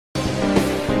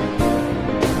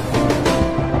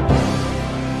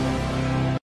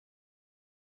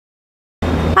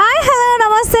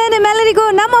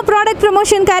ಎಲ್ಲರಿಗೂ ನಮ್ಮ product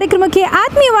promotion ಕಾರ್ಯಕ್ರಮಕ್ಕೆ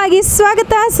ಆತ್ಮೀಯವಾಗಿ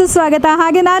ಸ್ವಾಗತ ಸುಸ್ವಾಗತ.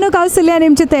 ಹಾಗೆ ನಾನು ಕೌಸಲ್ಯ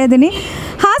ನಿಮ್ಮ ಜೊತೆ ಇದ್ದೀನಿ.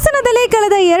 ಹಾಸನದಲ್ಲಿ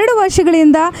ಕಳೆದ 2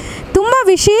 ವರ್ಷಗಳಿಂದ ತುಂಬ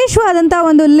ವಿಶೇಷವಾದಂಥ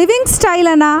ಒಂದು ಲಿವಿಂಗ್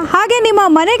ಸ್ಟೈಲನ್ನು ಹಾಗೆ ನಿಮ್ಮ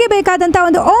ಮನೆಗೆ ಬೇಕಾದಂಥ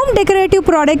ಒಂದು ಹೋಮ್ ಡೆಕೋರೇಟಿವ್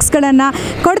ಪ್ರಾಡಕ್ಟ್ಸ್ಗಳನ್ನು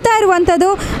ಕೊಡ್ತಾ ಇರುವಂಥದ್ದು,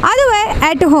 ಅದುವೇ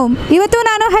ಎಟ್ ಹೋಮ್. ಇವತ್ತು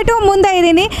ನಾನು ಎಟ್ ಹೋಮ್ ಮುಂದೆ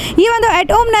ಇದ್ದೀನಿ. ಈ ಒಂದು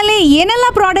ಎಟ್ ಹೋಮ್ನಲ್ಲಿ ಏನೆಲ್ಲ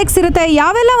ಪ್ರಾಡಕ್ಟ್ಸ್ ಇರುತ್ತೆ,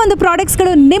 ಯಾವೆಲ್ಲ ಒಂದು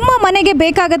ಪ್ರಾಡಕ್ಟ್ಸ್ಗಳು ನಿಮ್ಮ ಮನೆಗೆ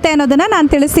ಬೇಕಾಗುತ್ತೆ ಅನ್ನೋದನ್ನು ನಾನು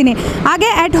ತಿಳಿಸ್ತೀನಿ.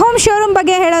 ಹಾಗೆ ಎಟ್ ಹೋಮ್ ಶೋರೂಮ್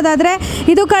ಬಗ್ಗೆ ಹೇಳೋದಾದರೆ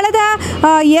ಇದು ಕಳೆದ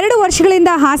 2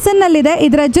 ವರ್ಷಗಳಿಂದ ಹಾಸನ್ನಲ್ಲಿದೆ.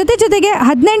 ಇದರ ಜೊತೆಗೆ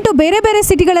 18 ಬೇರೆ ಬೇರೆ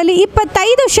ಸಿಟಿಗಳಲ್ಲಿ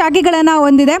 25 ಶಾಖೆಗಳನ್ನು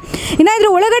ಹೊಂದಿದೆ. ಇನ್ನು ಇದ್ರ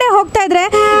ಒಳಗಡೆ ಹೋಗ್ತಾ ಇದ್ರೆ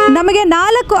ನಮಗೆ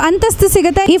 4 ಅಂತಸ್ತು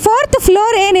ಸಿಗುತ್ತೆ. ಈ 4th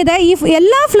ಫ್ಲೋರ್ ಏನಿದೆ, ಈ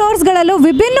ಎಲ್ಲ ಫ್ಲೋರ್ಸ್ಗಳಲ್ಲೂ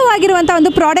ವಿಭಿನ್ನವಾಗಿರುವಂಥ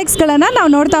ಒಂದು ಪ್ರಾಡಕ್ಟ್ಸ್ಗಳನ್ನು ನಾವು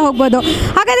ನೋಡ್ತಾ ಹೋಗ್ಬೋದು.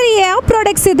 ಹಾಗಾದರೆ ಯಾವ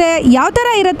ಪ್ರಾಡಕ್ಟ್ಸ್ ಇದೆ, ಯಾವ ಥರ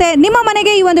ಇರುತ್ತೆ, ನಿಮ್ಮ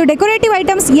ಮನೆಗೆ ಈ ಒಂದು ಡೆಕೋರೇಟಿವ್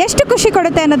ಐಟಮ್ಸ್ ಎಷ್ಟು ಖುಷಿ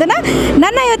ಕೊಡುತ್ತೆ ಅನ್ನೋದನ್ನು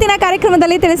ನನ್ನ ಇವತ್ತಿನ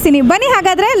ಕಾರ್ಯಕ್ರಮದಲ್ಲಿ ತಿಳಿಸ್ತೀನಿ. ಬನ್ನಿ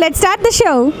ಹಾಗಾದರೆ let start the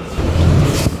show.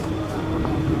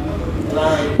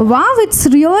 Wow, it's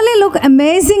really look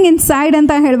amazing inside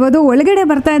ಅಂತ ಹೇಳ್ಬೋದು. ಒಳಗಡೆ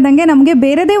ಬರ್ತಾ ಇದ್ದಂಗೆ ನಮಗೆ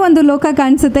ಬೇರೆದೇ ಒಂದು ಲೋಕ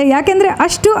ಕಾಣಿಸುತ್ತೆ, ಯಾಕೆಂದರೆ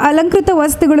ಅಷ್ಟು ಅಲಂಕೃತ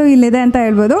ವಸ್ತುಗಳು ಇಲ್ಲಿದೆ ಅಂತ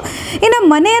ಹೇಳ್ಬೋದು. ಇನ್ನು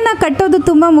ಮನೆಯನ್ನು ಕಟ್ಟೋದು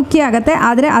ತುಂಬ ಮುಖ್ಯ ಆಗುತ್ತೆ,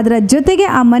 ಆದರೆ ಅದರ ಜೊತೆಗೆ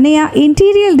ಆ ಮನೆಯ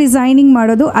ಇಂಟೀರಿಯರ್ ಡಿಸೈನಿಂಗ್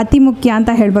ಮಾಡೋದು ಅತಿ ಮುಖ್ಯ ಅಂತ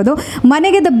ಹೇಳ್ಬೋದು.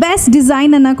 ಮನೆಗೆ ದ ಬೆಸ್ಟ್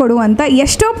ಡಿಸೈನನ್ನು ಕೊಡುವಂಥ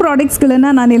ಎಷ್ಟೋ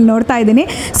ಪ್ರಾಡಕ್ಟ್ಸ್ಗಳನ್ನು ನಾನು ಇಲ್ಲಿ ನೋಡ್ತಾ ಇದ್ದೀನಿ.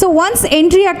 ಸೊ ಒನ್ಸ್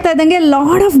ಎಂಟ್ರಿ ಆಗ್ತಾ ಇದ್ದಂಗೆ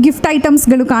ಲಾಡ್ ಆಫ್ ಗಿಫ್ಟ್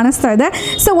ಐಟಮ್ಸ್ಗಳು ಕಾಣಿಸ್ತಾ ಇದೆ.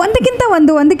 ಸೊ ಒಂದಕ್ಕಿಂತ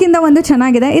ಒಂದು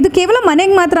ಚೆನ್ನಾಗಿದೆ. ಇದು ಕೇವಲ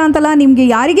ಮನೆಗೆ ಮಾತ್ರ ಅಂತಲ್ಲ, ನಿಮಗೆ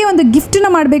ಯಾರಿಗೆ ಒಂದು ಗಿಫ್ಟನ್ನ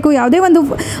ಮಾಡಬೇಕು, ಯಾವುದೇ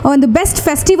ಒಂದು ಬೆಸ್ಟ್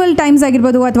ಫೆಸ್ಟಿವಲ್ ಟೈಮ್ಸ್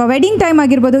ಆಗಿರ್ಬೋದು ಅಥವಾ ವೆಡ್ಡಿಂಗ್ ಟೈಮ್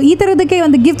ಆಗಿರ್ಬೋದು, ಈ ಥರದಕ್ಕೆ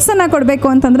ಒಂದು ಗಿಫ್ಟ್ಸನ್ನು ಕೊಡಬೇಕು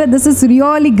ಅಂತಂದರೆ ದಿಸ್ ಇಸ್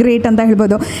ರಿಯಲಿ ಗ್ರೇಟ್ ಅಂತ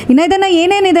ಹೇಳ್ಬೋದು. ಇನ್ನು ಇದನ್ನು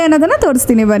ಏನೇನಿದೆ ಅನ್ನೋದನ್ನು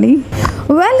ತೋರಿಸ್ತೀನಿ ಬನ್ನಿ.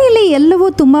 ಇಲ್ಲಿ ಎಲ್ಲವೂ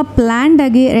ತುಂಬ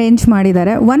ಪ್ಲ್ಯಾಂಡಾಗಿ ಅರೇಂಜ್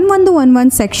ಮಾಡಿದ್ದಾರೆ. ಒಂದು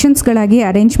ಸೆಕ್ಷನ್ಸ್ಗಳಾಗಿ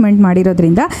ಅರೇಂಜ್ಮೆಂಟ್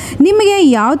ಮಾಡಿರೋದ್ರಿಂದ ನಿಮಗೆ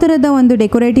ಯಾವ ಥರದ ಒಂದು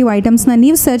ಡೆಕೋರೇಟಿವ್ ಐಟಮ್ಸ್ನ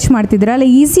ನೀವು ಸರ್ಚ್ ಮಾಡ್ತಿದ್ದೀರಾ ಅಲ್ಲಿ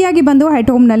ಈಸಿಯಾಗಿ ಬಂದು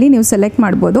ಎಟ್ ಹೋಮ್ನಲ್ಲಿ ನೀವು ಸೆಲೆಕ್ಟ್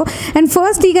ಮಾಡ್ಬೋದು. ಆ್ಯಂಡ್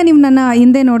ಫಸ್ಟ್ ಈಗ ನೀವು ನನ್ನ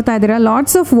ಹಿಂದೆ ನೋಡ್ತಾ ಇದ್ದೀರಾ,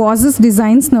 ಲಾಟ್ಸ್ ಆಫ್ ವಾಸಸ್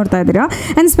ಡಿಸೈನ್ಸ್ ನೋಡ್ತಾ ಇದ್ದೀರಾ.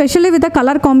 And specially with a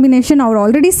colour combination ಅವ್ರು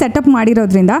ಆಲ್ರೆಡಿ ಸೆಟಪ್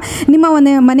ಮಾಡಿರೋದ್ರಿಂದ ನಿಮ್ಮ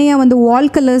ಮನೆಯ ಒಂದು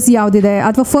ವಾಲ್ ಕಲರ್ಸ್ ಯಾವುದಿದೆ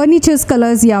ಅಥವಾ ಫರ್ನಿಚರ್ಸ್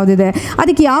ಕಲರ್ಸ್ ಯಾವುದಿದೆ,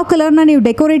 ಅದಕ್ಕೆ ಯಾವ ಕಲರ್ನ ನೀವು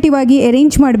ಡೆಕೋರೇಟಿವ್ ಆಗಿ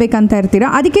ಅರೇಂಜ್ ಮಾಡಬೇಕಂತ ಇರ್ತೀರಾ,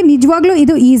 ಅದಕ್ಕೆ ನಿಜವಾಗ್ಲೂ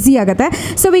ಇದು ಈಸಿ ಆಗುತ್ತೆ.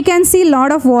 So we can see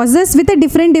lot of ವಾಸಸ್ with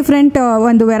different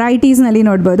ಒಂದು ವೆರೈಟೀಸ್ನಲ್ಲಿ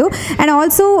ನೋಡ್ಬೋದು. ಆ್ಯಂಡ್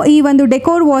ಆಲ್ಸೋ ಈ ಒಂದು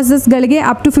ಡೆಕೋರ್ ವಾಸಸ್ಗಳಿಗೆ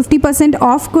ಅಪ್ ಟು 50%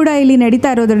 ಆಫ್ ಕೂಡ ಇಲ್ಲಿ ನಡೀತಾ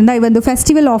ಇರೋದ್ರಿಂದ ಈ ಒಂದು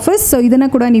ಫೆಸ್ಟಿವಲ್ ಆಫರ್ಸ್, ಸೊ ಇದನ್ನು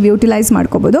ಕೂಡ ನೀವು ಯೂಟಿಲೈಸ್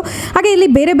ಮಾಡ್ಕೋಬೋದು. ಹಾಗೆ ಇಲ್ಲಿ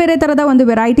ಬೇರೆ ಬೇರೆ ಥರದ ಒಂದು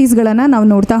ವೆರೈಟೀಸ್ಗಳನ್ನು ನಾವು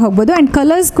ನೋಡ್ತಾ ಹೋಗ್ಬೋದು. ಆ್ಯಂಡ್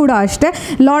ಕಲರ್ಸ್ ಕೂಡ ಅಷ್ಟೇ,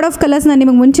 ಲಾಟ್ ಆಫ್ ಕಲರ್ಸ್ ನಾನು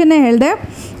ನಿಮಗೆ ಮುಂಚೆನೇ ಹೇಳಿದೆ,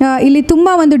 ಇಲ್ಲಿ ತುಂಬ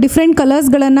ಒಂದು ಡಿಫ್ರೆಂಟ್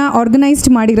ಕಲರ್ಸ್ಗಳನ್ನು ಆರ್ಗನೈಸ್ಡ್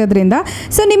ಮಾಡಿರೋದ್ರಿಂದ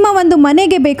ಸೊ ನಿಮ್ಮ ಒಂದು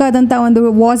ಮನೆಗೆ ಬೇಕಾದಂಥ ಒಂದು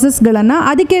ವಾಸಸ್ಗಳನ್ನು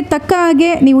ಅದಕ್ಕೆ ತಕ್ಕ ಹಾಗೆ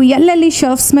ನೀವು ಎಲ್ಲೆಲ್ಲಿ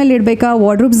ಶೆಲ್ಫ್ಸ್ ಮೇಲೆ ಇಡಬೇಕಾ,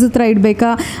 ವಾರ್ಡ್ರೋಬ್ಸ್ ಹತ್ರ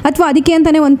ಇಡಬೇಕಾ ಅಥವಾ ಅದಕ್ಕೆ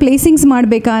ಅಂತಲೇ ಒಂದು ಪ್ಲೇಸಿಂಗ್ಸ್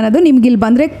ಮಾಡಬೇಕಾ ಅನ್ನೋದು ನಿಮ್ಗೆ ಇಲ್ಲಿ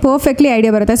ಬಂದರೆ ಪರ್ಫೆಕ್ಟ್ಲಿ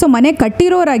ಐಡಿಯಾ ಬರುತ್ತೆ. ಸೊ ಮನೆ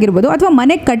ಕಟ್ಟಿರೋರಾಗಿರ್ಬೋದು ಅಥವಾ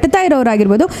ಮನೆ ಕಟ್ತಾ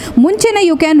ಇರೋರಾಗಿರ್ಬೋದು, ಮುಂಚೆನೇ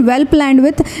you can well planned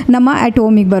with ನಮ್ಮ ಎಟ್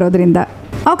ಹೋಮಿಗೆ ಬರೋದ್ರಿಂದ.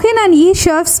 ಓಕೆ, ನಾನು ಈ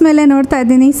ಶೆಲ್ಫ್ಸ್ ಮೇಲೆ ನೋಡ್ತಾ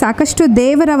ಇದ್ದೀನಿ ಸಾಕಷ್ಟು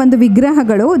ದೇವರ ಒಂದು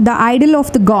ವಿಗ್ರಹಗಳು, the idle of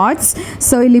the God's.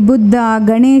 So ಇಲ್ಲಿ ಬುದ್ಧ,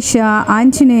 ಗಣೇಶ,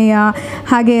 ಆಂಜನೇಯ,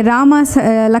 ಹಾಗೆ ರಾಮ,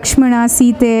 ಲಕ್ಷ್ಮಣ,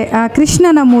 ಸೀತೆ,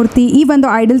 ಕೃಷ್ಣನ ಮೂರ್ತಿ, ಈ ಒಂದು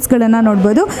ಐಡಲ್ಸ್ಗಳನ್ನು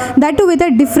ನೋಡ್ಬೋದು. ದಟ್ ವಿತ್ ಅ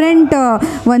ಡಿಫ್ರೆಂಟ್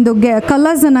ಒಂದು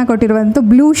ಕಲರ್ಸನ್ನು ಕೊಟ್ಟಿರುವಂಥ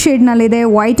ಬ್ಲೂ ಶೇಡ್ನಲ್ಲಿದೆ,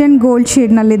 ವೈಟ್ ಆ್ಯಂಡ್ ಗೋಲ್ಡ್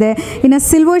ಶೇಡ್ನಲ್ಲಿದೆ, ಇನ್ನು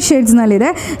ಸಿಲ್ವರ್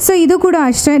ಶೇಡ್ಸ್ನಲ್ಲಿದೆ. ಸೊ ಇದು ಕೂಡ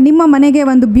ಅಷ್ಟೇ ನಿಮ್ಮ ಮನೆಗೆ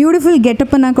ಒಂದು ಬ್ಯೂಟಿಫುಲ್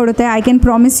ಗೆಟಪ್ಪನ್ನು ಕೊಡುತ್ತೆ. I can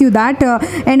promise you that.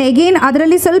 And again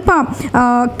ಅದರಲ್ಲಿ ಸ್ವಲ್ಪ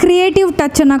ಕ್ರಿಯೇಟಿವ್ ಟಚ್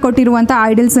ಅನ್ನು ಕೊಟ್ಟಿರುವಂಥ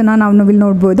ಐಡಲ್ಸನ್ನು ನಾವು ಇಲ್ಲಿ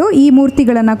ನೋಡ್ಬೋದು. ಈ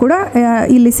ಮೂರ್ತಿಗಳನ್ನು ಕೂಡ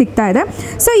ಇಲ್ಲಿ ಸಿಗ್ತಾ ಇದೆ.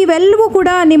 ಸೊ ಇವೆಲ್ಲವೂ ಕೂಡ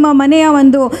ನಿಮ್ಮ ಮನೆಯ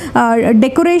ಒಂದು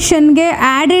ಡೆಕೋರೇಷನ್ಗೆ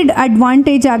ಆ್ಯಡೆಡ್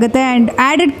ಅಡ್ವಾಂಟೇಜ್ ಆಗುತ್ತೆ ಆ್ಯಂಡ್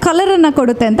ಆ್ಯಡೆಡ್ ಕಲರನ್ನು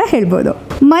ಕೊಡುತ್ತೆ ಅಂತ ಹೇಳ್ಬೋದು.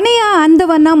 ಮನೆಯ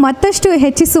ಅಂದವನ್ನು ಮತ್ತಷ್ಟು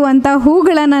ಹೆಚ್ಚಿಸುವಂಥ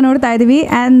ಹೂಗಳನ್ನು ನೋಡ್ತಾ ಇದ್ದೀವಿ.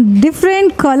 And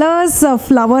different colours of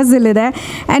flowers ಇಲ್ಲಿದೆ.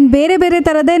 ಆ್ಯಂಡ್ ಬೇರೆ ಬೇರೆ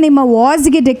ಥರದೇ ನಿಮ್ಮ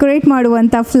ವಾಲ್ಸ್ಗೆ ಡೆಕೋರೇಟ್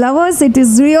ಮಾಡುವಂಥ flowers, it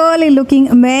is really looking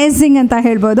amazing ಅಂತ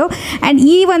ಹೇಳ್ಬೋದು. ಆ್ಯಂಡ್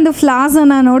ಈ ಒಂದು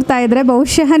ಫ್ಲವರ್ಸನ್ನು ನೋಡ್ತಾ ಇದ್ದರೆ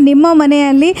ಬಹುಶಃ ನಿಮ್ಮ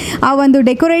ಮನೆಯಲ್ಲಿ ಆ ಒಂದು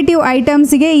ಡೆಕೋರೇಟಿವ್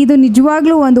ಐಟಮ್ಸ್ಗೆ ಇದು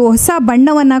ನಿಜವಾಗ್ಲೂ ಒಂದು ಹೊಸ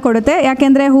ಬಣ್ಣವನ್ನು ಕೊಡುತ್ತೆ.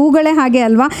 ಯಾಕೆಂದರೆ ಹೂಗಳೇ ಹಾಗೆ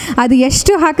ಅಲ್ವಾ, ಅದು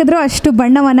ಎಷ್ಟು ಹಾಕಿದ್ರೂ ಅಷ್ಟು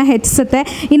ಬಣ್ಣವನ್ನು ಹೆಚ್ಚಿಸುತ್ತೆ.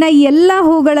 ಇನ್ನು ಈ ಎಲ್ಲ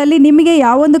ಹೂಗಳಲ್ಲಿ ನಿಮಗೆ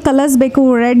ಯಾವೊಂದು ಕಲರ್ಸ್ ಬೇಕು,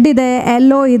 ರೆಡ್ ಇದೆ,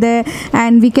 ಯೆಲ್ಲೋ ಇದೆ,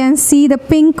 and we can see the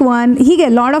pink one, ಹೀಗೆ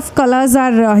lot of colours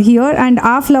are here. And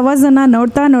ಆ ಫ್ಲವರ್ಸನ್ನು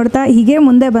ನೋಡ್ತಾ ಹೀಗೆ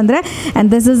ಮುಂದೆ ಬಂದರೆ,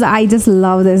 and this is I just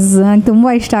love this. ನಂಗೆ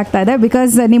ತುಂಬ ಇಷ್ಟ ಆಗ್ತಾ ಇದೆ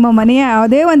ಬಿಕಾಸ್ ನಿಮ್ಮ ಮನೆಯ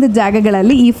ಯಾವುದೇ ಒಂದು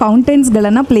ಜಾಗಗಳಲ್ಲಿ ಈ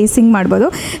ಫೌಂಟೇನ್ಸ್ಗಳನ್ನು ಪ್ಲೇಸಿಂಗ್ ಮಾಡ್ಬೋದು.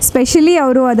 ಸ್ಪೆಷಲಿ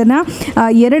ಅವರು ಅದನ್ನು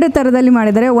 2 ಥರದಲ್ಲಿ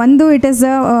ಮಾಡಿದ್ದಾರೆ. ಒಂದು ಇಟ್ ಇಸ್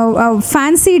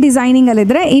ಫ್ಯಾನ್ಸಿ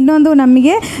ಡಿಸೈನಿಂಗಲ್ಲಿದ್ದರೆ, ಇನ್ನೊಂದು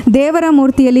ನಮಗೆ ದೇವರ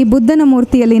ಮೂರ್ತಿಯಲ್ಲಿ, ಬುದ್ಧನ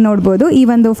ಮೂರ್ತಿಯಲ್ಲಿ ನೋಡ್ಬೋದು ಈ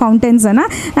ಒಂದು ಫೌಂಟೇನ್ಸನ್ನು.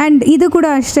 ಆ್ಯಂಡ್ ಇದು ಕೂಡ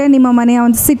ಅಷ್ಟೇ ನಿಮ್ಮ ಮನೆಯ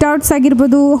ಒಂದು ಸಿಟ್ಔಟ್ಸ್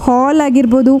ಆಗಿರ್ಬೋದು, ಹಾಲ್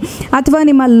ಆಗಿರ್ಬೋದು ಅಥವಾ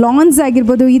ನಿಮ್ಮ ಲಾನ್ಸ್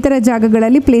ಆಗಿರ್ಬೋದು, ಈ ಥರ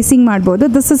ಜಾಗಗಳಲ್ಲಿ ಪ್ಲೇಸಿಂಗ್ ಮಾಡ್ಬೋದು.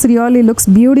 This is really looks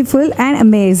beautiful and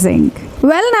amazing.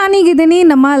 Well, ನಾನೀಗಿದ್ದೀನಿ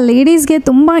ನಮ್ಮ ಲೇಡೀಸ್ಗೆ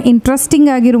ತುಂಬ ಇಂಟ್ರೆಸ್ಟಿಂಗ್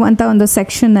ಆಗಿರುವಂಥ ಒಂದು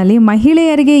ಸೆಕ್ಷನ್ನಲ್ಲಿ.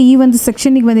 ಮಹಿಳೆಯರಿಗೆ ಈ ಒಂದು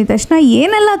ಸೆಕ್ಷನಿಗೆ ಬಂದಿದ ತಕ್ಷಣ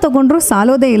ಏನೆಲ್ಲ ತೊಗೊಂಡ್ರೂ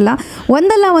ಸಾಲೋದೇ ಇಲ್ಲ,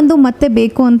 ಒಂದಲ್ಲ ಒಂದು ಮತ್ತೆ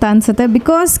ಬೇಕು ಅಂತ ಅನಿಸುತ್ತೆ.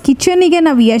 ಬಿಕಾಸ್ ಕಿಚನಿಗೆ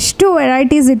ನಾವು ಎಷ್ಟು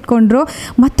ವೆರೈಟೀಸ್ ಇಟ್ಕೊಂಡ್ರು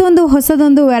ಮತ್ತೊಂದು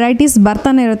ಹೊಸದೊಂದು ವೆರೈಟೀಸ್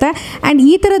ಬರ್ತಾನೆ ಇರುತ್ತೆ. ಆ್ಯಂಡ್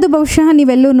ಈ ಥರದ್ದು ಬಹುಶಃ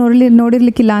ನೀವೆಲ್ಲೂ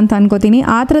ನೋಡಿರ್ಲಿಕ್ಕಿಲ್ಲ ಅಂತ ಅನ್ಕೋತೀನಿ.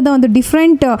 ಆ ಥರದ ಒಂದು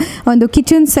ಡಿಫ್ರೆಂಟ್ ಒಂದು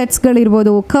ಕಿಚನ್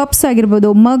ಸೆಟ್ಸ್ಗಳಿರ್ಬೋದು, ಕಪ್ಸ್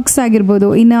ಆಗಿರ್ಬೋದು, ಮಗ್ಸ್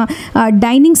ಆಗಿರ್ಬೋದು, ಇನ್ನು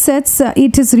dining sets,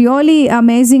 it is really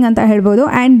amazing ಅಂತ ಹೇಳ್ಬೋದು.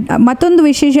 ಆ್ಯಂಡ್ ಮತ್ತೊಂದು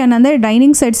ವಿಶೇಷ ಏನಂದರೆ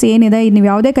ಡೈನಿಂಗ್ ಸೆಟ್ಸ್ ಏನಿದೆ, ನೀವು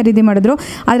ಯಾವುದೇ ಖರೀದಿ ಮಾಡಿದ್ರು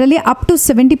ಅದರಲ್ಲಿ ಅಪ್ ಟು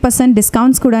 70%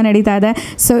 ಡಿಸ್ಕೌಂಟ್ಸ್ ಕೂಡ ನಡೀತಾ ಇದೆ.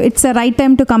 So it's a right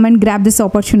time to come and grab this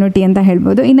opportunity ಅಂತ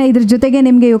ಹೇಳ್ಬೋದು. ಇನ್ನು ಇದ್ರ ಜೊತೆಗೆ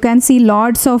ನಿಮಗೆ you can see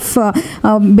lots of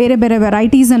ಬೇರೆ ಬೇರೆ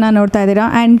ವೆರೈಟೀಸನ್ನು ನೋಡ್ತಾ ಇದ್ದೀರಾ.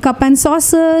 And cup and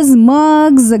sauces,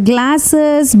 mugs,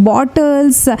 glasses,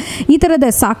 bottles, ಈ ಥರದ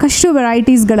ಸಾಕಷ್ಟು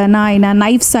ವೆರೈಟೀಸ್ಗಳನ್ನು, ಇನ್ನು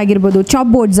ನೈಫ್ಸ್ ಆಗಿರ್ಬೋದು,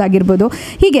 ಚಾಪ್ ಬೋರ್ಡ್ಸ್ ಆಗಿರ್ಬೋದು,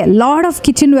 ಹೀಗೆ lot of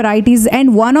kitchen varieties.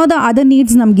 And one of the other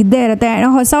needs ನಮಗಿದ್ದೇ ಇರುತ್ತೆ.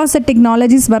 ಹೊಸ ಹೊಸ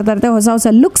ಟೆಕ್ನಾಲಜೀಸ್ ಬರ್ತಾ ಇರುತ್ತೆ, ಹೊಸ ಹೊಸ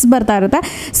ಲುಕ್ಸ್ ಬರ್ತಾ ಇರುತ್ತೆ.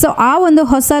 ಸೊ ಆ ಒಂದು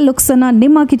ಹೊಸ ಲುಕ್ಸನ್ನು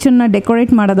ನಿಮ್ಮ ಕಿಚನ್ನ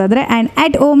ಡೆಕೋರೇಟ್ ಮಾಡೋದಾದರೆ ಆ್ಯಂಡ್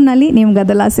ಅಟ್ ಹೋಮ್ನಲ್ಲಿ ನಿಮ್ಗೆ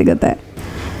ಅದೆಲ್ಲ ಸಿಗುತ್ತೆ.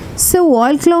 ಸೊ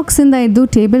ವಾಲ್ ಕ್ಲಾಕ್ಸಿಂದ ಇದ್ದು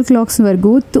ಟೇಬಲ್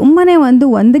ಕ್ಲಾಕ್ಸ್ವರೆಗೂ ತುಂಬಾ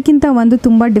ಒಂದಕ್ಕಿಂತ ಒಂದು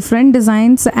ತುಂಬ different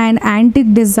designs and antique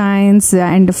designs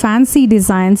and fancy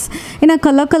designs, ಇನ್ನು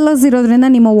ಕಲರ್ಸ್ ಇರೋದ್ರಿಂದ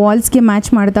ನಿಮ್ಮ ವಾಲ್ಸ್ಗೆ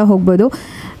ಮ್ಯಾಚ್ ಮಾಡ್ತಾ ಹೋಗ್ಬೋದು.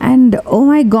 And O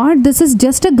my god, this is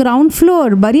just a ground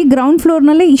floor. ಬರೀ ಗ್ರೌಂಡ್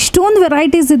ಫ್ಲೋರ್ನಲ್ಲಿ ಇಷ್ಟೊಂದು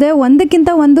ವೆರೈಟೀಸ್ ಇದೆ, ಒಂದಕ್ಕಿಂತ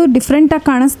ಒಂದು ಡಿಫ್ರೆಂಟಾಗಿ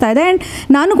ಕಾಣಿಸ್ತಾ ಇದೆ. ಆ್ಯಂಡ್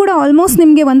ನಾನು ಕೂಡ ಆಲ್ಮೋಸ್ಟ್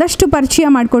ನಿಮಗೆ ಒಂದಷ್ಟು ಪರಿಚಯ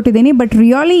ಮಾಡಿಕೊಟ್ಟಿದ್ದೀನಿ. ಬಟ್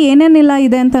ರಿಯಲಿ ಏನೇನೆಲ್ಲ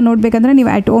ಇದೆ ಅಂತ ನೋಡಬೇಕಂದ್ರೆ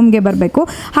ನೀವು ಅಟ್ ಹೋಮ್ಗೆ ಬರಬೇಕು.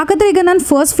 ಹಾಗಾದರೆ ಈಗ ನಾನು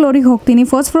ಫಸ್ಟ್ ಫ್ಲೋರಿಗೆ ಹೋಗ್ತೀನಿ.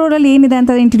 ಫಸ್ಟ್ ಫ್ಲೋರಲ್ಲಿ ಏನಿದೆ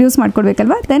ಅಂತ introduce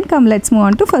ಮಾಡ್ಕೊಡ್ಬೇಕಲ್ವಾ. Then come let's move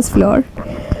on to first floor.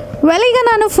 Well, ಈಗ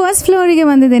ನಾನು ಫಸ್ಟ್ ಫ್ಲೋರಿಗೆ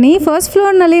ಬಂದಿದ್ದೀನಿ. ಫಸ್ಟ್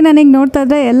ಫ್ಲೋರ್ನಲ್ಲಿ ನನಗೆ ನೋಡ್ತಾ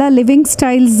ಇದ್ದರೆ ಎಲ್ಲ ಲಿವಿಂಗ್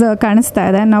ಸ್ಟೈಲ್ಸ್ ಕಾಣಿಸ್ತಾ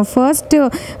ಇದೆ. ನಾವು ಫಸ್ಟ್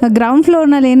ಗ್ರೌಂಡ್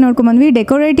ಫ್ಲೋರ್ನಲ್ಲಿ ಏನು ನೋಡ್ಕೊಂಡ್ಬಂದ್ವಿ,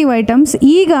 ಡೆಕೋರೇಟಿವ್ ಐಟಮ್ಸ್.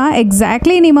 ಈಗ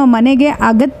ಎಕ್ಸಾಕ್ಟ್ಲಿ ನಿಮ್ಮ ಮನೆಗೆ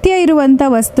ಅಗತ್ಯ ಇರುವಂಥ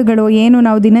ವಸ್ತುಗಳು ಏನು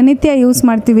ನಾವು ದಿನನಿತ್ಯ ಯೂಸ್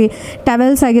ಮಾಡ್ತೀವಿ,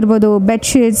 ಟವೆಲ್ಸ್ ಆಗಿರ್ಬೋದು,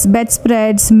 ಬೆಡ್ಶೀಟ್ಸ್, ಬೆಡ್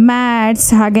ಸ್ಪ್ರೆಡ್ಸ್, ಮ್ಯಾಟ್ಸ್,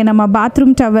 ಹಾಗೆ ನಮ್ಮ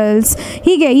ಬಾತ್ರೂಮ್ ಟವೆಲ್ಸ್,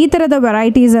 ಹೀಗೆ ಈ ಥರದ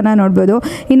ವೆರೈಟೀಸನ್ನು ನೋಡ್ಬೋದು.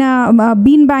 ಇನ್ನು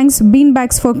ಬೀನ್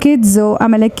ಬ್ಯಾಗ್ಸ್ ಫಾರ್ ಕಿಡ್ಸು,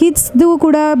 ಆಮೇಲೆ ಕಿಡ್ಸ್ದು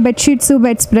ಕೂಡ ಬೆಡ್ಶೀಟ್ಸು,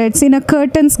 ಬೆಡ್ ಸ್ಪ್ರೆಡ್ಸ್, ಇನ್ನು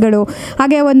ಕರ್ಟನ್ಸ್ಗಳು,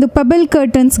 ಹಾಗೆ ಒಂದು ಪಬಲ್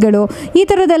ಕರ್ಟನ್ಸ್ಗಳು, ಈ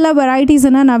ಥರದ್ದೆಲ್ಲ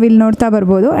ವೆರೈಟೀಸನ್ನು ನಾವಿಲ್ಲಿ ನೋಡ್ತಾ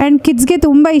ಬರ್ಬೋದು. ಆ್ಯಂಡ್ ಕಿಡ್ಸ್ಗೆ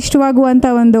ತುಂಬ ಇಷ್ಟವಾಗುವಂಥ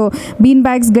ಒಂದು bean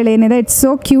ಬ್ಯಾಗ್ಸ್ಗಳೇನಿದೆ, it's so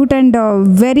cute and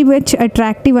very which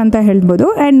attractive ಅಂತ ಹೇಳ್ಬೋದು.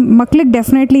 ಆ್ಯಂಡ್ ಮಕ್ಳಿಗೆ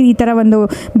ಡೆಫಿನೆಟ್ಲಿ ಈ ಥರ ಒಂದು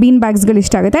ಬೀನ್ ಬ್ಯಾಗ್ಸ್ಗಳು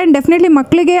ಇಷ್ಟ ಆಗುತ್ತೆ. ಆ್ಯಂಡ್ ಡೆಫಿನೆಟ್ಲಿ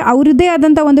ಮಕ್ಕಳಿಗೆ ಅವ್ರದ್ದೇ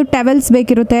ಆದಂಥ ಒಂದು ಟವೆಲ್ಸ್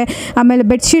ಬೇಕಿರುತ್ತೆ. ಆಮೇಲೆ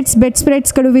ಬೆಡ್ಶೀಟ್ಸ್, ಬೆಡ್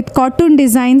ಸ್ಪ್ರೆಡ್ಸ್ಗಳು ವಿತ್ ಕಾರ್ಟೂನ್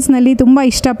ಡಿಸೈನ್ಸ್ನಲ್ಲಿ ತುಂಬ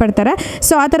ಇಷ್ಟಪಡ್ತಾರೆ.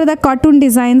 ಸೊ ಆ ಥರದ ಕಾರ್ಟೂನ್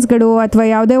ಡಿಸೈನ್ಸ್ಗಳು ಅಥವಾ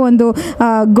ಯಾವುದೇ ಒಂದು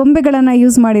ಗೊಂಬೆಗಳನ್ನು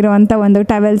ಯೂಸ್ ಮಾಡಿರೋವಂಥ ಒಂದು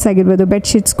ಟವೆಲ್ಸ್ ಆಗಿರ್ಬೋದು,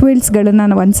 ಬೆಡ್ಶೀಟ್ಸ್, ಕ್ವಿಲ್ಸ್ಗಳನ್ನು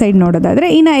ನಾವು ಒಂದು ಸೈಡ್ ನೋಡೋದಾದರೆ,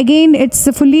 ಇನ್ನು ಅಗೇನ್ ಇಟ್ಸ್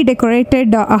ಫುಲ್ಲಿ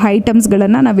ಡೆಕೋರೇಟೆಡ್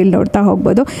ಐಟಮ್ಸ್ಗಳನ್ನು ನಾವಿಲ್ಲಿ ನೋಡ್ತಾ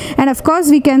ಹೋಗ್ಬೋದು. And of course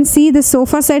we can see the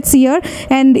sofa sets year.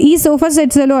 And ಈ ಸೋಫಾ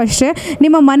ಸೆಟ್ಸಲ್ಲೂ ಅಷ್ಟೇ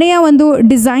ನಿಮ್ಮ ಮನೆಯ ಒಂದು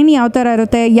ಡಿಸೈನ್ ಯಾವ ಥರ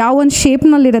ಇರುತ್ತೆ, ಯಾವ ಒಂದು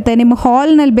ಶೇಪ್ನಲ್ಲಿರುತ್ತೆ, ನಿಮ್ಮ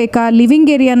ಹಾಲ್ನಲ್ಲಿ ಬೇಕಾ, ಲಿವಿಂಗ್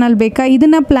ಏರಿಯಾನಲ್ಲಿ ಬೇಕಾ,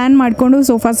 ಇದನ್ನು ಪ್ಲ್ಯಾನ್ ಮಾಡಿಕೊಂಡು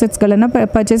ಸೋಫಾ ಸೆಟ್ಸ್ಗಳನ್ನು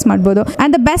ಪರ್ಚೇಸ್ ಮಾಡ್ಬೋದು.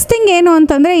 ಆ್ಯಂಡ್ ದ ಬೆಸ್ಟ್ ಥಿಂಗ್ ಏನು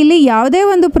ಅಂತಂದರೆ, ಇಲ್ಲಿ ಯಾವುದೇ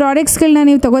ಒಂದು ಪ್ರಾಡಕ್ಟ್ಸ್ಗಳನ್ನ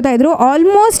ನೀವು ತಗೋತಾ ಇದ್ರು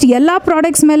ಆಲ್ಮೋಸ್ಟ್ ಎಲ್ಲ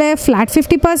ಪ್ರಾಡಕ್ಟ್ಸ್ ಮೇಲೆ ಫ್ಲಾಟ್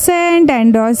 50%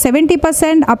 ಆ್ಯಂಡ್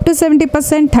 70%, ಅಪ್ ಟು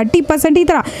 70%, 30%, ಈ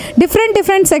ಥರ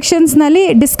ಡಿಫ್ರೆಂಟ್ ಸೆಕ್ಷನ್ಸ್ನಲ್ಲಿ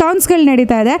ಡಿಸ್ಕೌಂಟ್ಸ್ಗಳು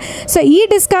ನಡೀತಾ ಇದೆ. ಸೊ ಈ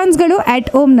ಡಿಸ್ಕೌಂಟ್ಸ್ಗಳು ಅಟ್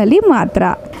ಹೋಮ್ನಲ್ಲಿ ಮಾತ್ರ.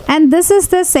 And this is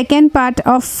the second part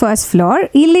of first floor.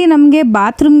 ಇಲ್ಲಿ ನಮಗೆ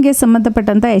ಬಾತ್ರೂಮ್ಗೆ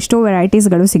ಸಂಬಂಧಪಟ್ಟಂಥ ಎಷ್ಟೋ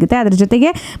ವೆರೈಟೀಸ್ಗಳು ಸಿಗುತ್ತೆ. ಅದ್ರ ಜೊತೆಗೆ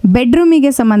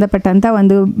ಬೆಡ್ರೂಮಿಗೆ ಸಂಬಂಧಪಟ್ಟಂಥ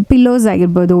ಒಂದು ಪಿಲ್ಲೋಸ್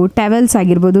ಆಗಿರ್ಬೋದು, ಟವೆಲ್ಸ್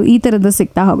ಆಗಿರ್ಬೋದು, ಈ ಥರದ್ದು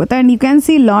ಸಿಗ್ತಾ ಹೋಗುತ್ತೆ. And you can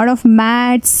see lot of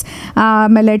mats,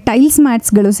 ಆಮೇಲೆ ಟೈಲ್ಸ್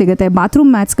ಮ್ಯಾಟ್ಸ್ಗಳು ಸಿಗುತ್ತೆ,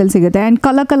 ಬಾತ್ರೂಮ್ ಮ್ಯಾಟ್ಸ್ಗಳು ಸಿಗುತ್ತೆ. And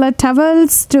colour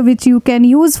towels which you can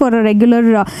use for a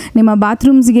regular ನಿಮ್ಮ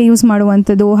ಬಾತ್ರೂಮ್ಸ್ಗೆ ಯೂಸ್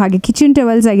ಮಾಡುವಂಥದ್ದು, ಹಾಗೆ ಕಿಚನ್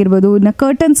ಟವೆಲ್ಸ್ ಆಗಿರ್ಬೋದು, ಇನ್ನು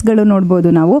ಕರ್ಟನ್ಸ್ಗಳು ನೋಡ್ಬೋದು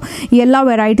ನಾವು. ಎಲ್ಲ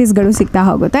ವೆರೈಟೀಸ್ಗಳು ಸಿಗ್ತಾ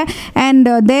ಹೋಗುತ್ತೆ. And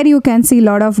there you can see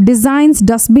lot of designs,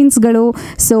 ಡಸ್ಟ್ಬಿನ್ಸ್ಗಳು,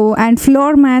 so and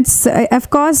floor mats.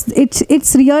 Of course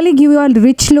it's really give you a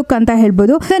rich look ಅಂತ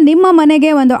ಹೇಳ್ಬೋದು. ನಿಮ್ಮ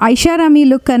ಮನೆಗೆ ಒಂದು ಐಷಾರಾಮಿ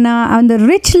ಲುಕ್ಕನ್ನು, ಒಂದು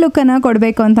ರಿಚ್ ಲುಕ್ಕನ್ನು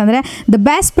ಕೊಡಬೇಕು ಅಂತಂದರೆ the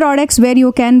best products where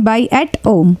you can buy at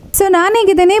home. So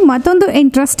ನಾನೀಗಿದ್ದೀನಿ ಮತ್ತೊಂದು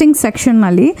ಇಂಟ್ರೆಸ್ಟಿಂಗ್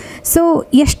ಸೆಕ್ಷನ್ನಲ್ಲಿ. ಸೊ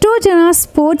ಎಷ್ಟೋ ಜನ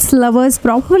ಸ್ಪೋರ್ಟ್ಸ್ ಲವರ್ಸ್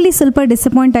ಪ್ರಾಬಬ್ಲಿ ಸ್ವಲ್ಪ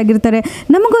ಡಿಸಪಾಯಿಂಟ್ ಆಗಿರ್ತಾರೆ,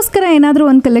 ನಮಗೋಸ್ಕರ ಏನಾದರೂ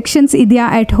ಒಂದು ಕಲೆಕ್ಷನ್ಸ್ ಇದೆಯಾ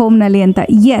ಅಟ್ ಹೋಮ್ನಲ್ಲಿ ಅಂತ.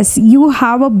 S, you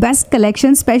have a best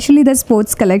collection, specially the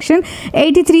sports collection,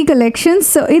 83 collections.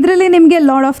 So ಇದರಲ್ಲಿ ನಿಮಗೆ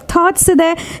ಲಾಡ್ ಆಫ್ ಥಾಟ್ಸ್ ಇದೆ.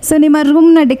 ಸೊ ನಿಮ್ಮ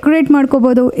ರೂಮ್ನ ಡೆಕೋರೇಟ್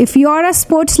ಮಾಡ್ಕೋಬೋದು. If you are a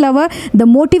sports lover, the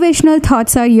motivational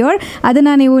thoughts are your.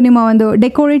 ಅದನ್ನು ನೀವು ನಿಮ್ಮ ಒಂದು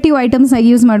ಡೆಕೋರೇಟಿವ್ ಐಟಮ್ಸ್ನಾಗಿ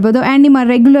ಯೂಸ್ ಮಾಡ್ಬೋದು. ಆ್ಯಂಡ್ ನಿಮ್ಮ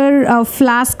ರೆಗ್ಯುಲರ್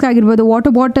ಫ್ಲಾಸ್ಕ್ ಆಗಿರ್ಬೋದು,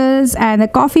 water bottles and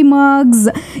coffee mugs,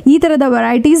 ಈ ಥರದ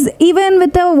varieties, even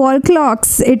with a wall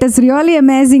clogs. It is really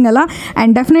amazing ಅಲ್ಲ.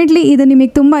 ಆ್ಯಂಡ್ ಡೆಫಿನೆಟ್ಲಿ ಇದು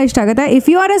ನಿಮಗೆ ತುಂಬ ಇಷ್ಟ ಆಗುತ್ತೆ. If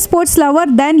you are a sports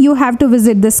lover, then you have to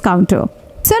visit this counter.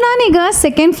 So ನಾನೀಗ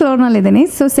second ಫ್ಲೋರ್ನಲ್ಲಿದ್ದೀನಿ.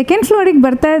 So second ಫ್ಲೋರಿಗೆ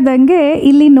ಬರ್ತಾ ಇದ್ದಂಗೆ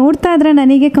ಇಲ್ಲಿ ನೋಡ್ತಾ ಇದ್ರೆ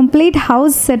ನನಗೆ ಕಂಪ್ಲೀಟ್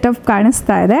ಹೌಸ್ ಸೆಟಪ್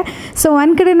ಕಾಣಿಸ್ತಾ ಇದೆ. ಸೊ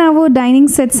ಒಂದು ಕಡೆ ನಾವು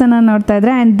ಡೈನಿಂಗ್ ಸೆಟ್ಸನ್ನು ನೋಡ್ತಾ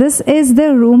ಇದ್ರೆ and this is the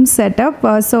room setup.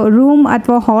 So room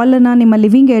ಅಥವಾ ಹಾಲನ್ನು ನಿಮ್ಮ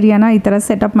ಲಿವಿಂಗ್ ಏರಿಯಾನ ಈ ಥರ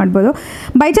ಸೆಟಪ್ ಮಾಡ್ಬೋದು.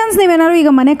 ಬೈ ಚಾನ್ಸ್ ನೀವೇನಾದ್ರು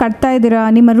ಈಗ ಮನೆ ಕಟ್ತಾ ಇದ್ದೀರಾ,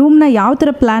 ನಿಮ್ಮ ರೂಮ್ನ ಯಾವ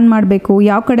ಥರ ಪ್ಲ್ಯಾನ್ ಮಾಡಬೇಕು,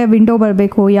 ಯಾವ ಕಡೆ ವಿಂಡೋ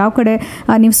ಬರಬೇಕು, ಯಾವ ಕಡೆ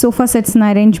ನೀವು ಸೋಫಾ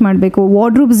ಸೆಟ್ಸ್ನ ಅರೇಂಜ್ ಮಾಡಬೇಕು,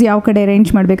 ವಾರ್ಡ್ರೂಬ್ಸ್ ಯಾವ ಕಡೆ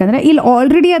ಅರೇಂಜ್ ಮಾಡಬೇಕಂದ್ರೆ ಇಲ್ಲಿ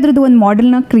ಆಲ್ರೆಡಿ ಅದ್ರದ್ದು ಒಂದು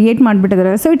ಮಾಡೆಲ್ನ ಕ್ರಿಯೇಟ್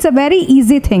ಮಾಡಿಬಿಟ್ಟಿದ್ದಾರೆ. So it's a very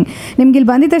easy thing. ನಿಮ್ಗೆ ಇಲ್ಲಿ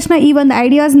ಬಂದಿದ ತಕ್ಷಣ ಈ ಒಂದು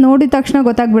ಐಡಿಯಾಸ್ ನೋಡಿದ ತಕ್ಷಣ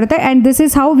ಗೊತ್ತಾಗ್ಬಿಡುತ್ತೆ and this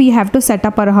is how we have to set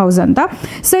up our house ಅಂತ.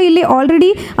 ಸೊ ಇಲ್ಲಿ ಆಲ್ರೆಡಿ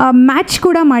ಮ್ಯಾಚ್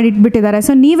ಕೂಡ ಮಾಡಿಟ್ಬಿಟ್ಟಿದ್ದಾರೆ.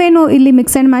 ಸೊ ನೀವೇನು ಇಲ್ಲಿ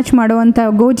ಮಿಕ್ಸ್ ಆ್ಯಂಡ್ ಮ್ಯಾಚ್ ಮಾಡುವಂಥ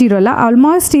ಗೋಜಿರೋಲ್ಲ,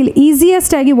 ಆಲ್ಮೋಸ್ಟ್ ಇಲ್ಲಿ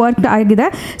ಈಸಿಯೆಸ್ಟ್ ಆಗಿ ವರ್ಕ್ ಆಗಿದೆ.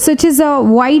 So it is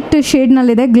white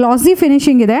ಶೇಡ್ನಲ್ಲಿದೆ, glossy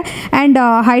finishing ಇದೆ ಆ್ಯಂಡ್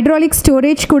ಹೈಡ್ರಾಲಿಕ್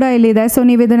ಸ್ಟೋರೇಜ್ ಕೂಡ ಇಲ್ಲಿದೆ. ಸೊ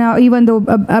ನೀವು ಇದನ್ನು ಈ ಒಂದು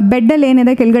ಬೆಡ್ಡಲ್ಲಿ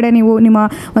ಏನಿದೆ ಕೆಳಗಡೆ ನೀವು ನಿಮ್ಮ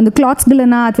ಒಂದು